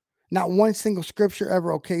problems. Not one single scripture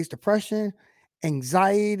ever okays depression,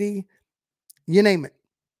 anxiety, you name it.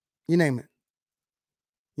 You name it.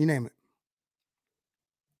 You name it.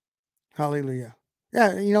 Hallelujah.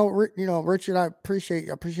 Yeah, Richard, I appreciate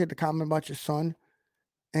the comment about your son.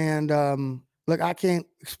 And look, I can't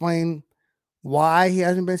explain why he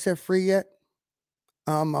hasn't been set free yet.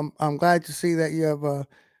 I'm glad to see that you have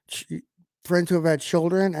friends who have had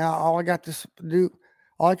children. And all I got to do,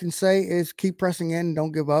 all I can say is keep pressing in and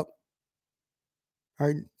don't give up. All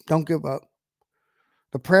right, don't give up.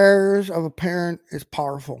 The prayers of a parent is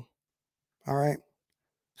powerful. All right.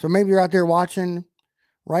 So maybe you're out there watching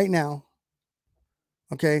right now.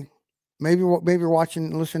 Okay. Maybe you're watching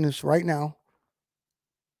and listening to this right now.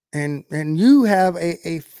 And you have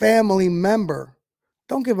a family member.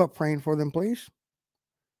 Don't give up praying for them, please.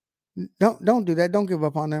 Don't do that. Don't give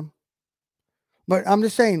up on them. But I'm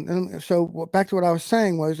just saying, so back to what I was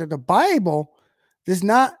saying was that the Bible does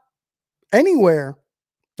not anywhere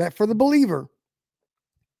that for the believer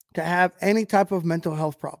to have any type of mental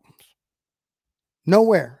health problems.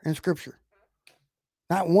 Nowhere in scripture.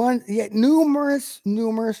 Not one, yet numerous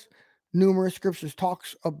scriptures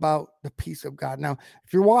talks about the peace of God. Now,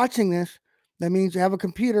 if you're watching this, that means you have a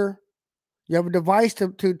computer, you have a device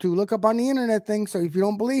to look up on the internet things. So if you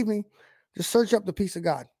don't believe me, just search up the peace of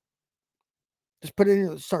God. Just put it in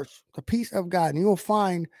your search, the peace of God, and you will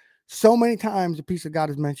find so many times the peace of God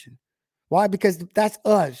is mentioned. Why? Because that's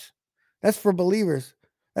us. That's for believers.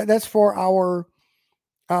 That's for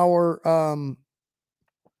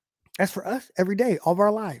that's for us every day of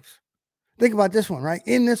our lives. Think about this one, right?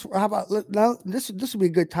 In this, how about now? This would be a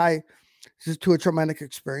good tie to a traumatic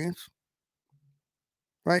experience,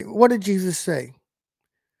 right? What did Jesus say?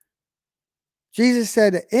 Jesus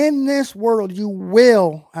said that in this world you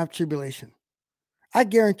will have tribulation. I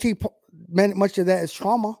guarantee much of that is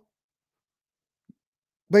trauma.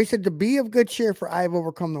 But he said to be of good cheer, for I have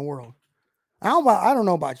overcome the world. I don't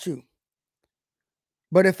know about you,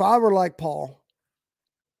 but if I were like Paul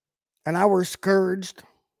and I were scourged,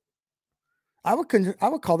 I would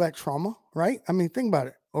call that trauma, right? I mean, think about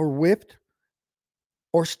it. Or whipped,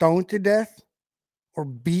 or stoned to death, or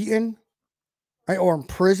beaten, right? Or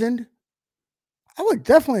imprisoned. I would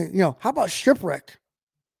definitely, how about shipwrecked?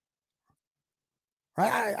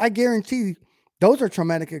 Right? I guarantee those are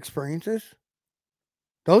traumatic experiences.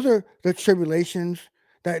 Those are the tribulations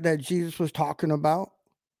that Jesus was talking about.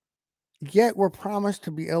 Yet we're promised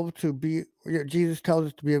to be able to be, Jesus tells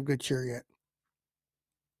us to be of good cheer yet.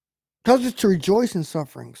 Tells us to rejoice in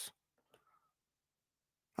sufferings.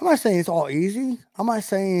 I'm not saying it's all easy. I'm not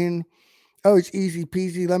saying, oh, it's easy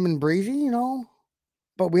peasy, lemon breezy,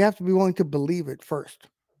 but we have to be willing to believe it first.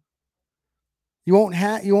 You won't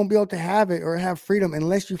be able to have it or have freedom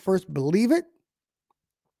unless you first believe it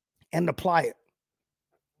and apply it.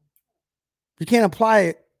 You can't apply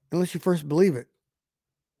it unless you first believe it.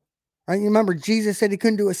 Right? You remember Jesus said he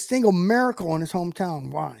couldn't do a single miracle in his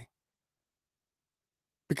hometown. Why?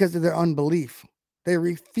 Because of their unbelief. They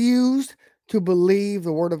refused to believe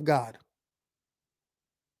the word of God.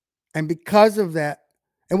 And because of that,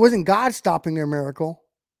 it wasn't God stopping their miracle.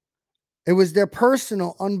 It was their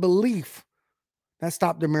personal unbelief that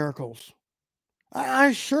stopped their miracles. I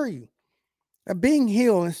assure you that being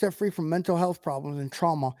healed and set free from mental health problems and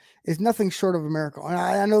trauma is nothing short of a miracle. And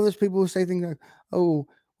I know there's people who say things like, oh,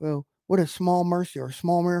 well, what a small mercy or a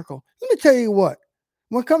small miracle. Let me tell you what,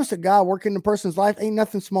 when it comes to God working in a person's life, ain't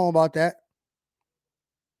nothing small about that.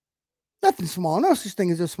 Nothing small. No such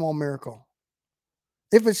thing as a small miracle.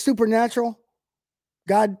 If it's supernatural,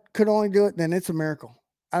 God could only do it, then it's a miracle.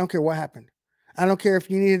 I don't care what happened. I don't care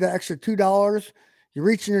if you needed the extra $2. You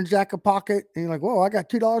reach in your jacket pocket and you're like, whoa, I got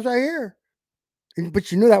 $2 right here.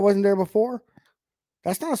 But you knew that wasn't there before.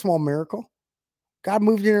 That's not a small miracle. God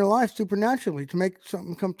moved in your life supernaturally to make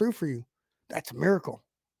something come through for you. That's a miracle.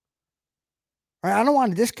 Right? I don't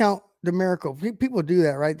want to discount the miracle. People do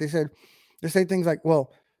that, right? They say things like,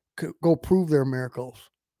 well, go prove their miracles.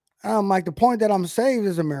 Like the point that I'm saved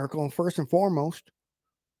is a miracle, first and foremost.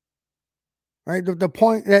 Right? The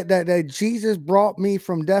point that Jesus brought me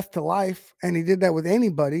from death to life, and he did that with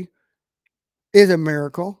anybody, is a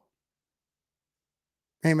miracle.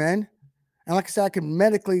 Amen. And like I said, I can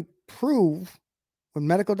medically prove with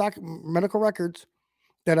medical records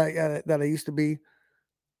that I used to be.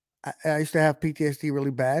 I used to have PTSD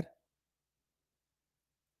really bad.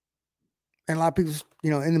 And a lot of people,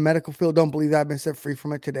 in the medical field don't believe that I've been set free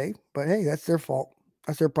from it today. But hey, that's their fault.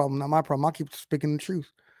 That's their problem, not my problem. I'll keep speaking the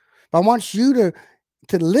truth. But I want you to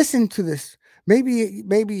to listen to this. Maybe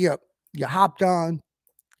you hopped on,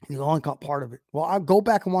 you only caught part of it. Well, I'll go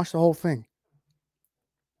back and watch the whole thing.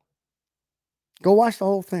 Go watch the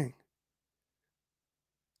whole thing.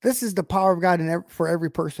 This is the power of God for every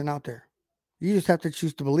person out there. You just have to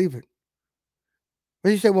choose to believe it. But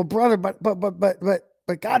you say, well, brother, but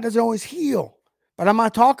God doesn't always heal. But I'm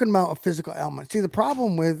not talking about a physical ailment. See, the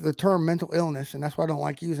problem with the term mental illness, and that's why I don't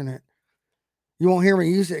like using it. You won't hear me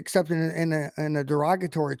use it except in a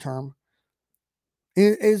derogatory term.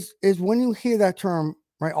 Is when you hear that term,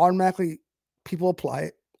 right? Automatically, people apply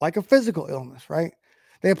it like a physical illness, right?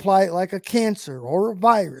 They apply it like a cancer or a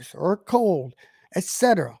virus or a cold,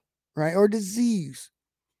 etc., right? Or disease.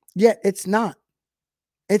 Yet it's not.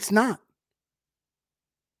 It's not.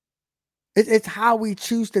 It's how we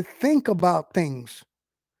choose to think about things.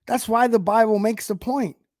 That's why the Bible makes the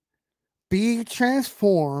point. Be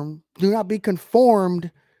transformed. Do not be conformed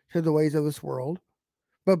to the ways of this world,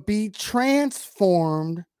 but be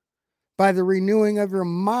transformed by the renewing of your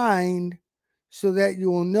mind so that you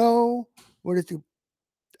will know what is the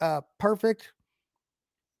perfect.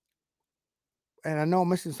 And I know I'm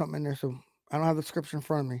missing something in there, so I don't have the scripture in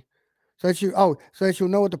front of me. So that you'll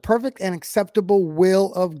know what the perfect and acceptable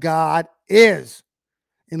will of God is.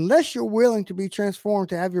 Unless you're willing to be transformed,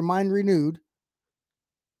 to have your mind renewed,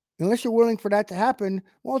 unless you're willing for that to happen,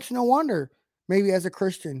 well, it's no wonder maybe as a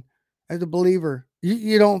Christian, as a believer,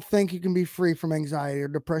 you don't think you can be free from anxiety or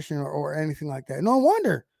depression or anything like that. No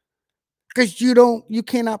wonder. Because you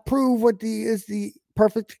cannot prove what is the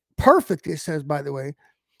perfect, it says, by the way,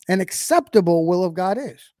 an acceptable will of God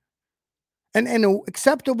is. And an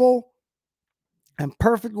acceptable and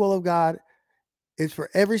perfect will of God is for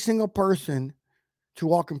every single person to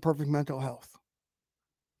walk in perfect mental health.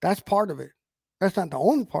 That's part of it. That's not the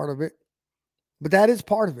only part of it, but that is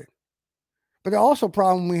part of it. But the also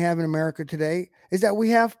problem we have in America today is that we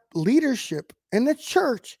have leadership in the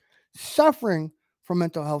church suffering from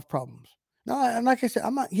mental health problems. Now, and like I said,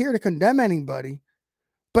 I'm not here to condemn anybody,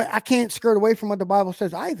 but I can't skirt away from what the Bible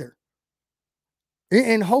says either.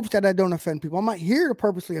 In hopes that I don't offend people. I'm not here to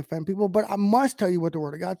purposely offend people, but I must tell you what the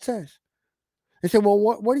Word of God says. They say, well,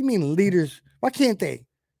 what do you mean leaders? Why can't they?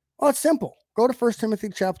 Well, it's simple. Go to 1 Timothy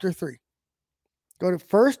chapter 3. Go to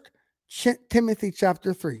 1 Timothy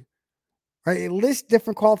chapter 3. Right? It lists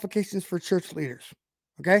different qualifications for church leaders.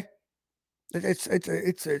 Okay? It's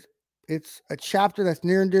a chapter that's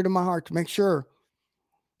near and dear to my heart to make sure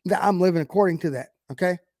that I'm living according to that.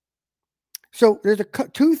 Okay? So there's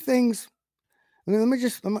two things. I'm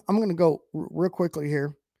going to go real quickly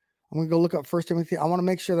here. I'm going to go look up 1 Timothy. I want to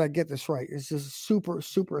make sure that I get this right. It's just super,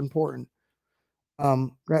 super important.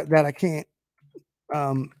 That I can't.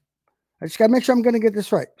 I just got to make sure I'm going to get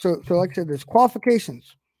this right. So like I said, there's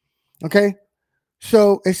qualifications. Okay.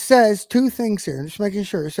 So it says two things here. I'm just making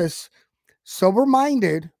sure. It says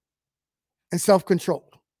sober-minded and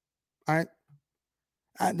self-controlled. All right.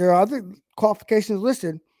 There are other qualifications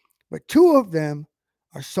listed, but two of them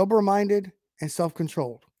are sober-minded and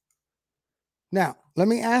self-controlled. Now, let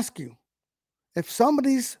me ask you, if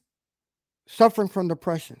somebody's suffering from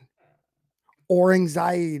depression or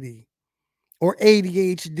anxiety or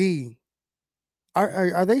ADHD,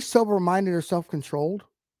 are they sober-minded or self-controlled?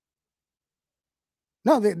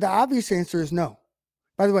 No, the obvious answer is no.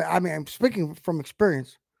 By the way, I mean, I'm speaking from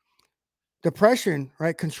experience. Depression,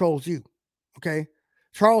 right, controls you. Okay.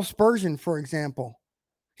 Charles Spurgeon, for example,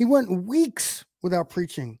 he went weeks without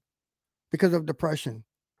preaching because of depression.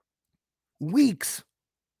 Weeks.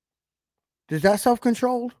 Is that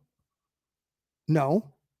self-controlled? No.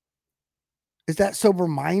 Is that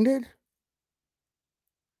sober-minded?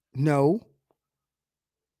 No.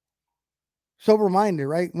 Sober-minded,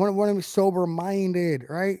 right? What I mean, sober-minded,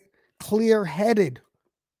 right? Clear-headed,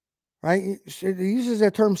 right? It uses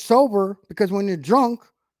that term sober because when you're drunk,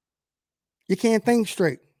 you can't think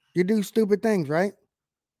straight. You do stupid things, right?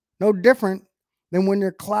 No different than when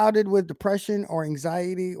you're clouded with depression or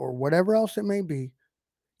anxiety or whatever else it may be.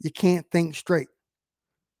 You can't think straight.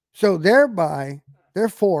 So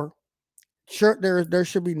therefore, there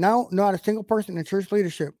should be not a single person in church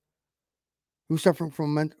leadership who's suffering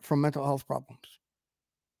from mental health problems.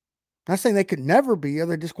 I'm not saying they could never be, or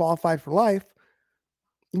they're disqualified for life,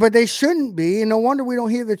 but they shouldn't be. And no wonder we don't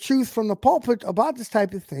hear the truth from the pulpit about this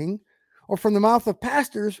type of thing, or from the mouth of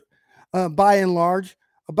pastors, by and large,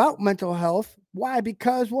 about mental health. Why?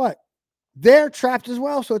 Because what? They're trapped as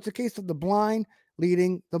well. So it's a case of the blind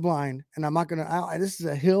leading the blind. And I'm not going to, this is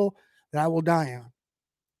a hill that I will die on.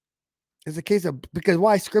 It's a case of, because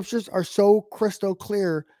why? Scriptures are so crystal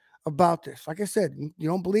clear about this. Like I said, you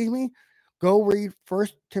don't believe me? Go read 1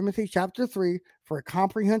 Timothy chapter 3 for a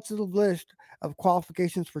comprehensive list of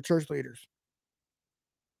qualifications for church leaders.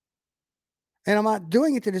 And I'm not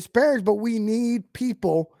doing it to disparage, but we need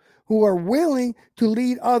people who are willing to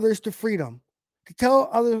lead others to freedom, to tell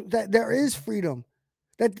others that there is freedom,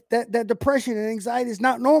 that depression and anxiety is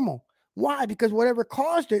not normal. Why? Because whatever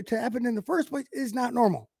caused it to happen in the first place is not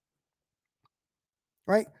normal.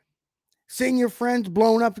 Right? Seeing your friends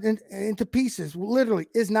blown up into pieces literally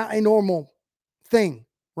is not a normal thing,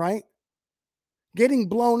 right? Getting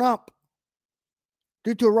blown up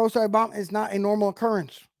due to a roadside bomb is not a normal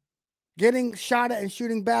occurrence. Getting shot at and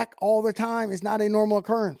shooting back all the time is not a normal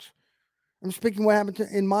occurrence. I'm speaking what happened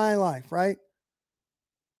in my life, right?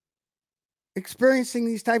 Experiencing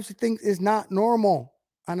these types of things is not normal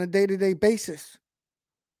on a day-to-day basis.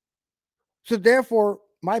 So therefore,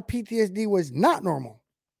 my PTSD was not normal.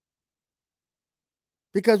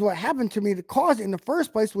 Because what happened to me to cause it in the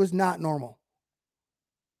first place was not normal.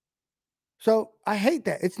 So I hate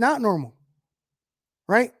that. It's not normal,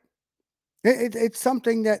 right? It's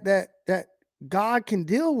something that God can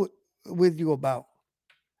deal with you about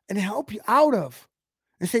and help you out of,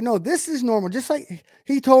 and say, no, this is normal. Just like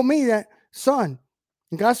he told me that, son,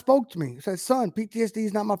 and God spoke to me. He said, son, PTSD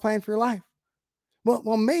is not my plan for your life.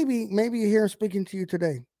 Well, maybe you hear him speaking to you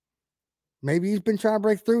today. Maybe he's been trying to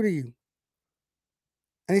break through to you.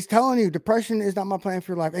 And he's telling you, depression is not my plan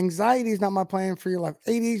for your life. Anxiety is not my plan for your life.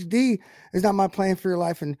 ADHD is not my plan for your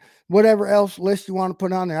life. And whatever else list you want to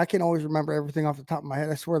put on there. I can't always remember everything off the top of my head.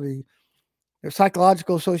 I swear the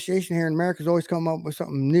Psychological Association here in America has always come up with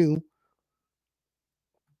something new.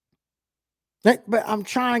 But I'm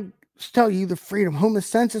trying to tell you the freedom. Whom the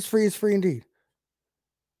sense is free indeed.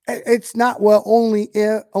 It's not, well, only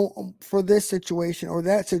for this situation or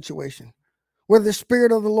that situation. Where the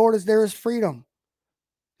Spirit of the Lord is, there is freedom.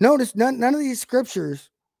 Notice none of these scriptures,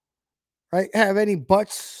 right, have any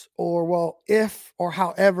buts or, well, if or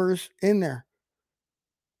howevers in there.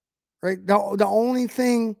 Right? The only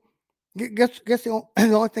thing, guess the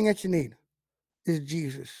only thing that you need is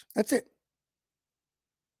Jesus. That's it.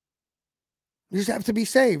 You just have to be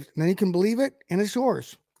saved. And then you can believe it and it's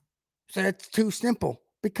yours. So that's too simple,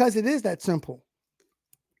 because it is that simple.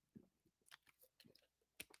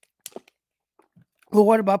 Well,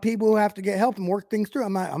 what about people who have to get help and work things through?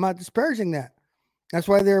 I'm not disparaging that. That's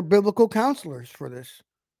why there are biblical counselors for this.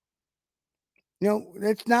 You know,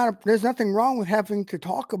 there's nothing wrong with having to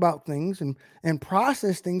talk about things and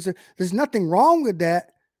process things. There's nothing wrong with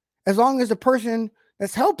that, as long as the person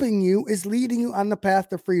that's helping you is leading you on the path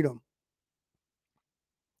to freedom.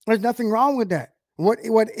 There's nothing wrong with that.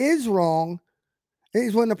 What is wrong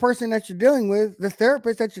is when the person that you're dealing with, the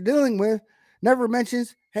therapist that you're dealing with, never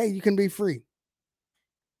mentions, hey, you can be free.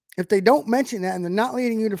 If they don't mention that and they're not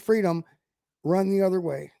leading you to freedom, run the other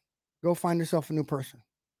way. Go find yourself a new person.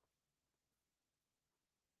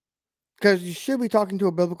 Because you should be talking to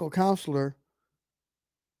a biblical counselor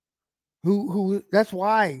who that's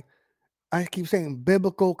why I keep saying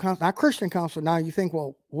biblical counselor, not Christian counselor. Now you think,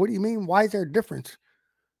 well, what do you mean? Why is there a difference?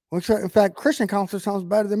 Well, in fact, Christian counselor sounds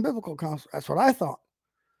better than biblical counselor. That's what I thought.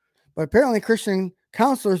 But apparently Christian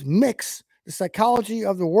counselors mix the psychology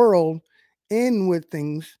of the world in with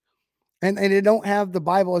things, and they don't have the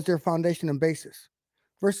Bible as their foundation and basis,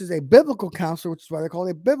 versus a biblical counselor, which is why they call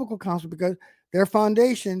it a biblical counselor, because their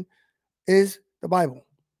foundation is the Bible,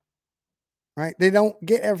 right? They don't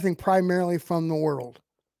get everything primarily from the world.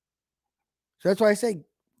 So that's why I say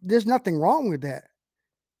there's nothing wrong with that.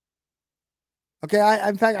 Okay,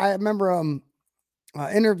 in fact, I remember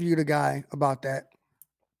I interviewed a guy about that,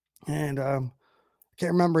 and I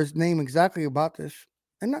can't remember his name exactly about this.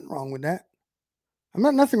 And nothing wrong with that.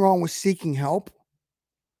 Nothing wrong with seeking help,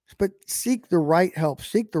 but seek the right help,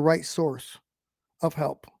 seek the right source of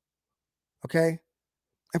help. Okay.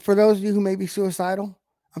 And for those of you who may be suicidal,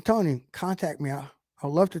 I'm telling you, contact me. I'd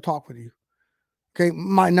love to talk with you. Okay.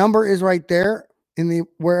 My number is right there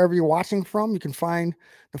wherever you're watching from. You can find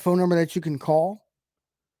the phone number that you can call.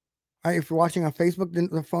 All right. If you're watching on Facebook, then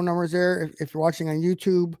the phone number is there. If you're watching on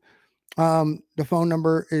YouTube, the phone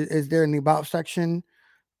number is there in the about section.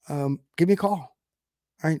 Give me a call.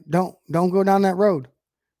 All right. Don't go down that road.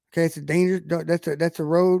 Okay. It's a dangerous, that's a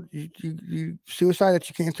road, you suicide that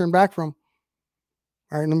you can't turn back from.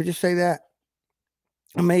 All right. Let me just say that.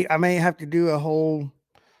 I may have to do a whole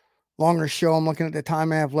longer show. I'm looking at the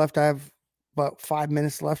time I have left. I have about 5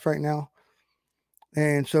 minutes left right now.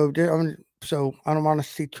 And so I don't want to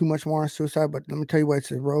see too much more on suicide, but let me tell you what,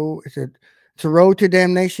 it's a road. It's a road to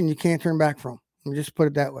damnation you can't turn back from. Let me just put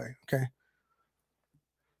it that way. Okay.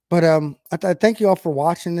 But I thank you all for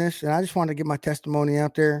watching this, and I just wanted to get my testimony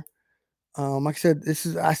out there. Like I said,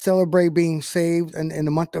 I celebrate being saved in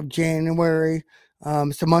the month of January.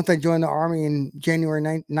 It's the month I joined the Army in January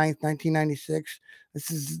 9th, 1996. This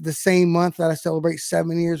is the same month that I celebrate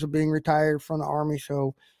 7 years of being retired from the Army.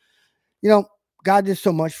 So, God did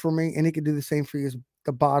so much for me, and He could do the same for you, is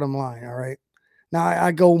the bottom line. All right. Now,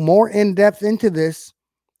 I go more in depth into this.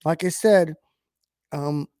 Like I said,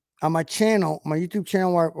 on my channel, my YouTube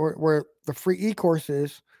channel, where the free e-course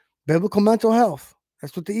is, Biblical Mental Health.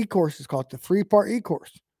 That's what the e-course is called, the 3-part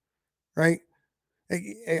e-course, right?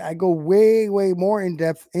 I go way, way more in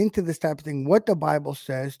depth into this type of thing, what the Bible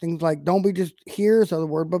says, things like don't be just hearers of the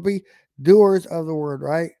word, but be doers of the word,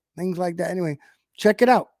 right? Things like that. Anyway, check it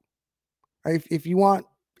out. Right? If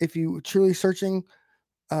you truly searching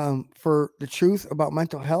for the truth about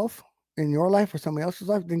mental health in your life or somebody else's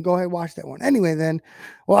life, then go ahead and watch that one. Anyway, then,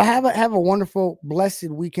 well, have a wonderful, blessed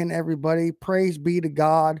weekend, everybody. Praise be to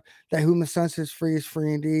God that whom the Son sets free is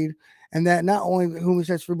free indeed. And that not only whom He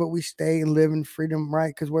sets free, but we stay and live in freedom,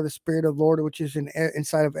 right? Because we're the Spirit of the Lord, which is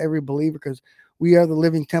inside of every believer, because we are the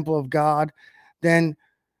living temple of God. Then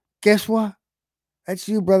guess what? That's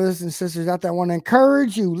you, brothers and sisters out there. I want to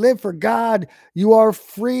encourage you. Live for God. You are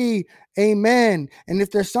free. Amen. And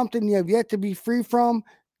if there's something you have yet to be free from,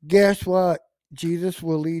 guess what? Jesus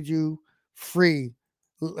will lead you free,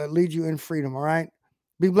 lead you in freedom. All right.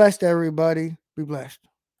 Be blessed, everybody. Be blessed.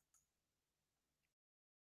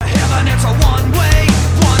 Heaven, it's a one way,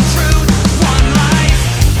 one truth, one life.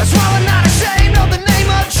 That's why we're not ashamed of the name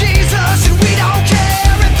of Jesus, and we don't care.